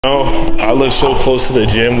No, I live so close to the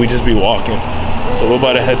gym, we just be walking. So we're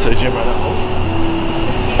about to head to the gym right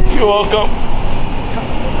now. You're welcome.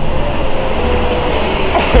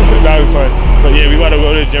 That was fun. But yeah, we about to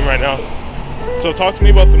go to the gym right now. So talk to me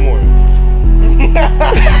about the morning.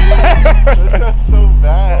 That sounds so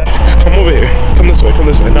bad. Just come over here. Come this way, come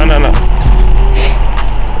this way. No, no, no.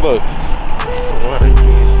 Look.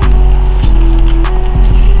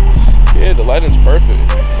 Yeah, the lighting's perfect.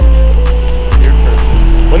 You're perfect.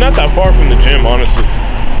 We're not that far from the gym, honestly.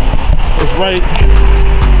 It's right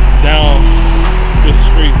down this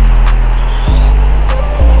street.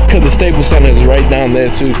 Cause the Staples Center is right down there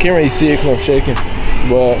too. Can't really see it because I'm shaking,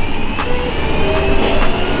 but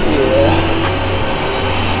yeah.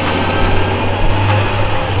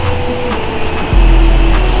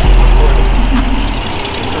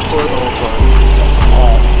 Just record the whole time.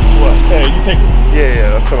 What? Hey, you take it. Yeah,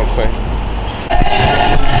 that's what I'm saying.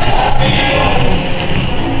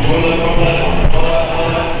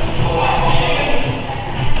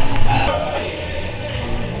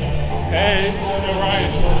 Hey, you're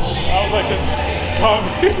right. I was like, she called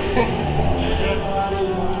me.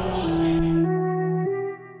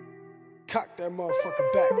 Cock that motherfucker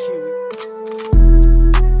back, Kiwi.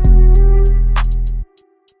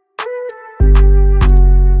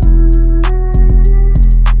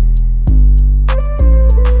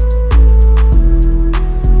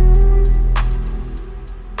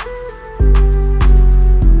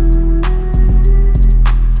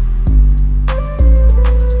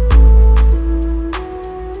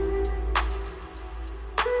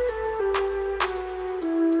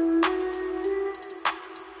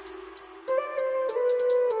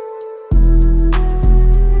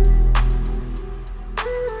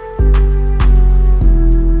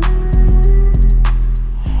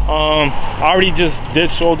 I already just did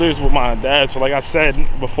shoulders with my dad, so like I said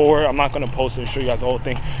before, I'm not gonna post it and show you guys the whole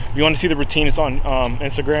thing. If you want to see the routine, it's on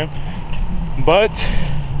Instagram, but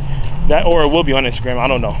that, or it will be on Instagram, I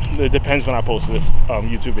don't know, it depends when I post this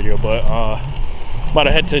YouTube video. But I'm about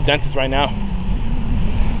to head to the dentist right now,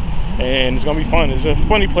 and it's gonna be fun. It's a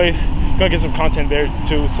funny place, gonna get some content there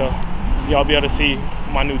too, so y'all be able to see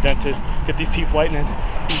my new dentist, get these teeth whitening,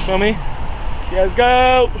 you feel me? You guys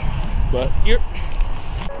go. But you're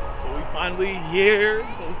finally here.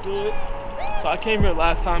 Let's do it. So I came here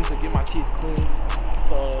last time to get my teeth cleaned.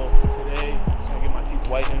 So today I'm just gonna get my teeth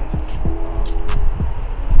whitened.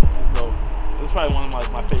 So this is probably one of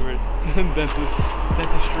my favorite dentistries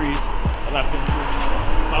that I've been to.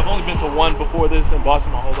 So I've only been to one before this in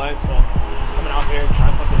Boston my whole life. So just coming out here and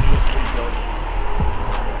trying something new is pretty dope.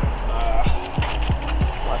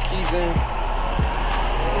 My keys in.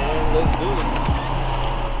 And let's do this.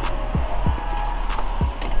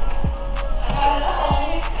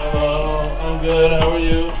 Hello, I'm good. How are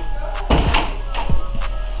you?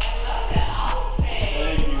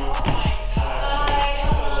 Thank you.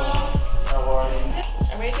 How are you?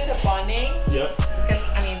 I'm ready to do the bonding. Yep. Because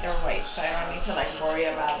I mean they're white, so I don't need to like worry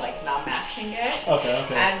about like not matching it. Okay,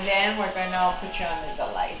 okay. And then we're gonna put you under the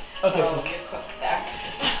lights. Okay. So you're cooked there.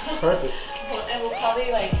 Perfect. And we'll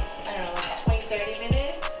probably like, I don't know, like 20-30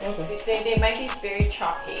 minutes. Okay. They might be very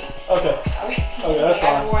chalky. Okay. Okay, that's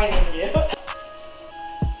fine. I'm warning you.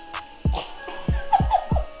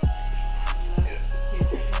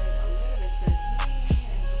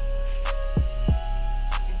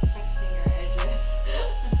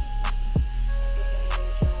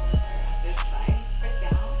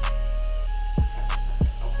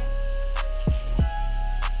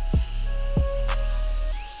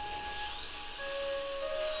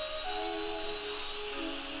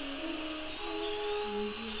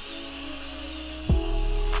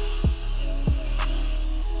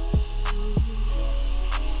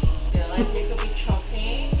 You could be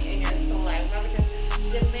choking in your saliva because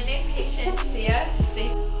the minute patients see us, they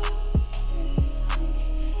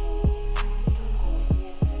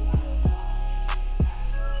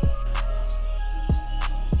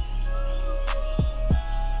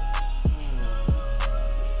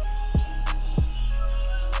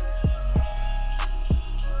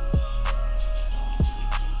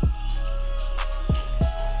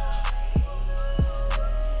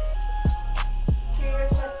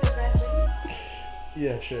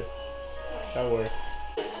Yeah, sure. That works.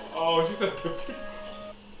 Oh, she said the.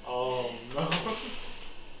 Oh no.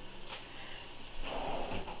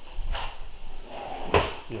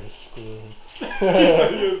 You're screwed.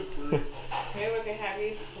 You're screwed. maybe we can have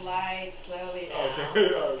you slide slowly down.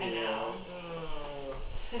 Okay. And now.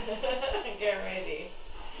 Get ready.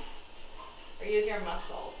 Or use your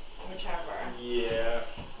muscles, whichever. Yeah.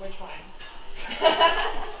 Which one?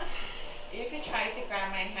 You could try to grab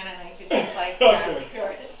my hand and I could just like grab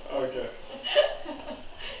yours.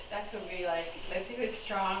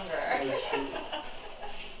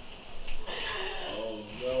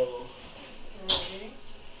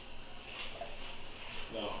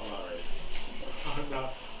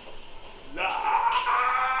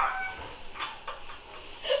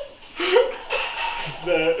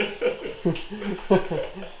 That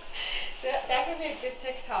could be a good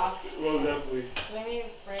TikTok. Well, definitely. Let me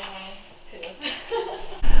bring mine too.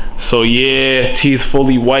 So yeah, teeth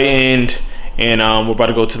fully whitened, and we're about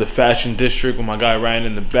to go to the fashion district with my guy Ryan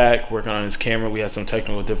in the back working on his camera. We had some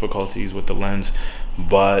technical difficulties with the lens,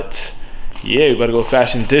 but yeah, we about to go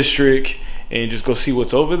fashion district and just go see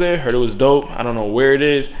what's over there. Heard it was dope. I don't know where it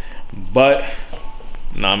is, but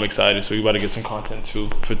nah, I'm excited. So we about to get some content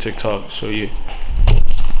too for TikTok. So yeah.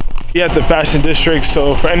 Yeah, at the fashion district.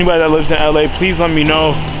 So for anybody that lives in LA, please let me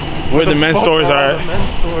know where the men's stores are,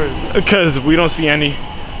 because we don't see any.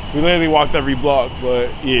 We literally walked every block, but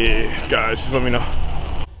yeah, guys, just let me know.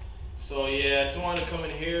 So yeah, I just wanted to come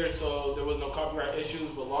in here so there was no copyright issues,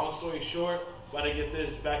 but long story short, about to get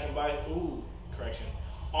this back and arm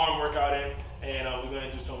workout in, and we're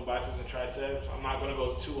gonna do some biceps and triceps. I'm not gonna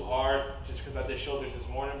go too hard just because I did shoulders this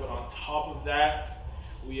morning, but on top of that,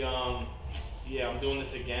 we yeah, I'm doing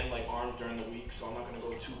this again, like arms during the week, so I'm not gonna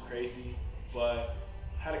go too crazy, but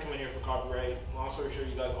I had to come in here for copyright. Long story short,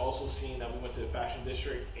 you guys also seen that we went to the fashion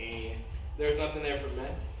district and there's nothing there for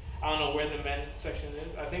men. I don't know where the men's section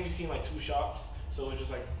is. I think we've seen like 2 shops, so it was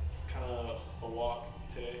just like kind of a walk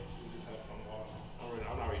today. We just had a fun walk.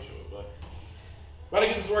 I'm not really sure, but about to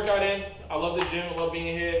get this workout in. I love the gym. I love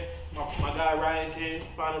being here. My guy Ryan's here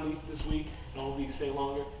finally this week, and I hope he can stay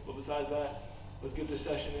longer. But besides that, let's get this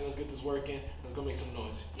session in. Let's get this work in. Let's go make some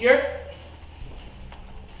noise. Here.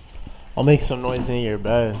 I'll make some noise in your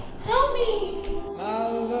bed. Help me! My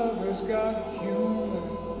lover's got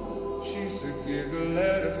humor. She's the giggle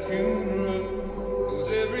at a funeral. Knows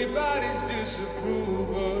everybody's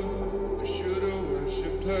disapproval. I should've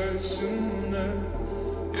worshipped her sooner.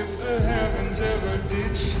 If the heavens ever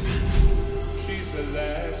did speak, she's the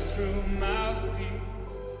last true mouthpiece.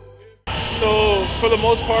 So for the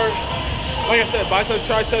most part, like I said, biceps,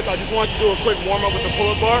 triceps, I just wanted to do a quick warm up with the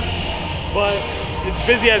pull-up bar, but it's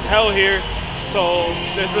busy as hell here, so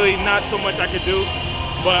there's really not so much I could do,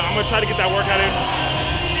 but I'm gonna try to get that workout in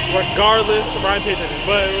regardless. Ryan, pay attention,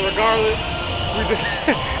 but regardless, we just,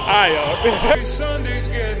 alright y'all. Sunday's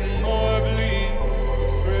getting more bleak,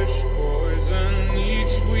 fresh poison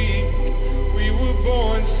each week. We were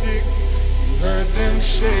born sick, you heard them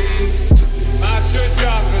say. My church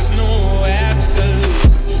offers no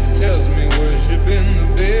absolute. She tells me worship in the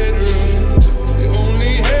bedroom. The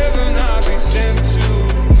only heaven I'll be sent to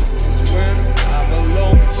is when I'm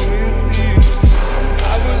alone with you.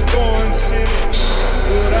 I was born sick,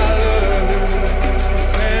 but I love you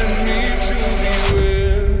and me to be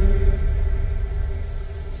well.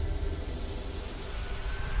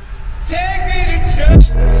 Take me to church,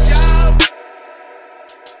 child.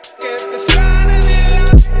 Get the sign of your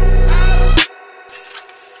life out.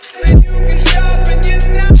 Then you can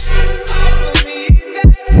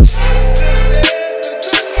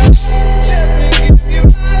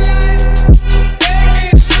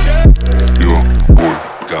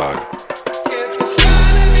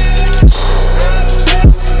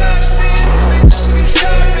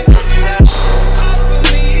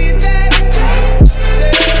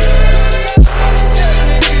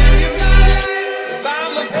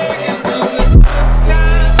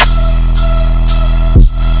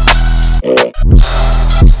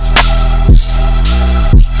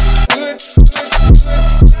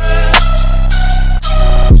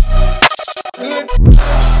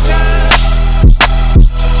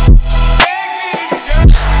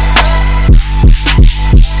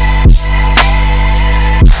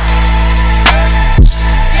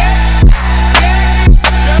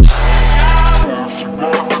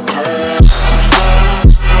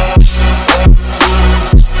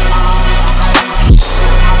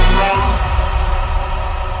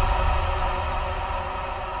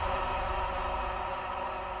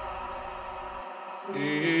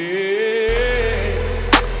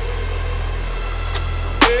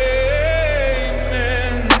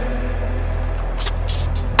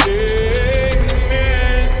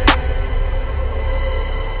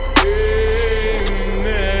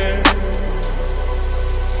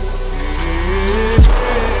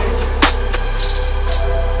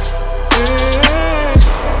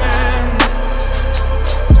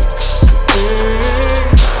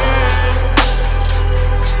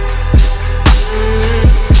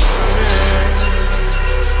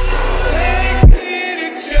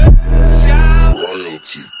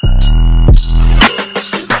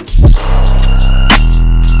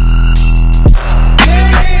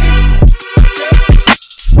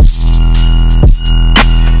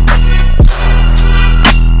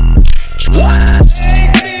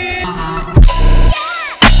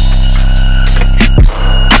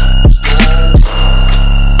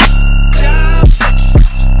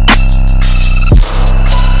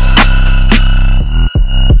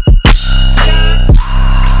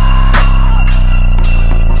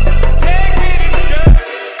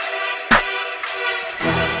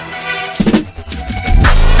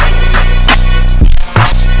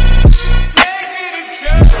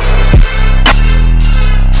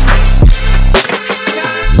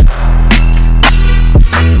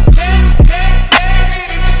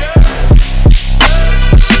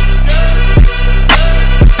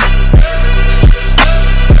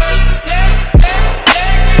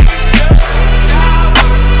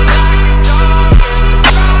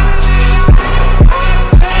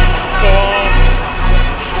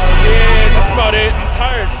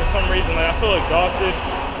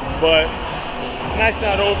But night's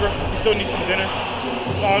not over. We still need some dinner.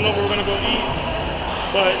 So I don't know where we're gonna go eat.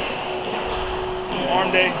 But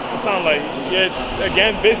arm day. It sounds like, yeah, it's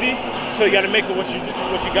again busy. So you gotta make it what you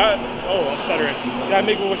got. Oh, I'm stuttering. You gotta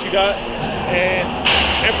make it what you got and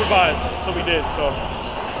improvise. So we did. So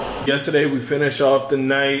yesterday we finished off the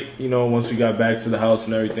night. You know, once we got back to the house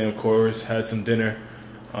and everything, of course, had some dinner.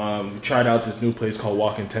 Tried out this new place called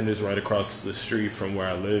Whitened right across the street from where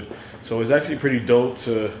I live. So it was actually pretty dope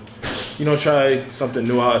to, you know, try something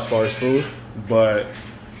new out as far as food. But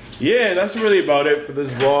yeah, that's really about it for this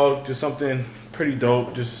vlog. Just something pretty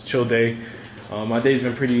dope, just chill day. My day's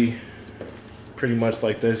been pretty much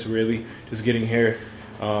like this, really. Just getting here,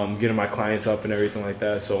 getting my clients up and everything like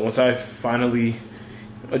that. So once I finally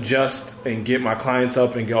adjust and get my clients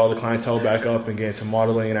up and get all the clientele back up and get into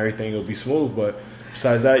modeling and everything, it'll be smooth. But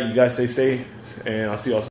besides that, you guys stay safe, and I'll see y'all soon.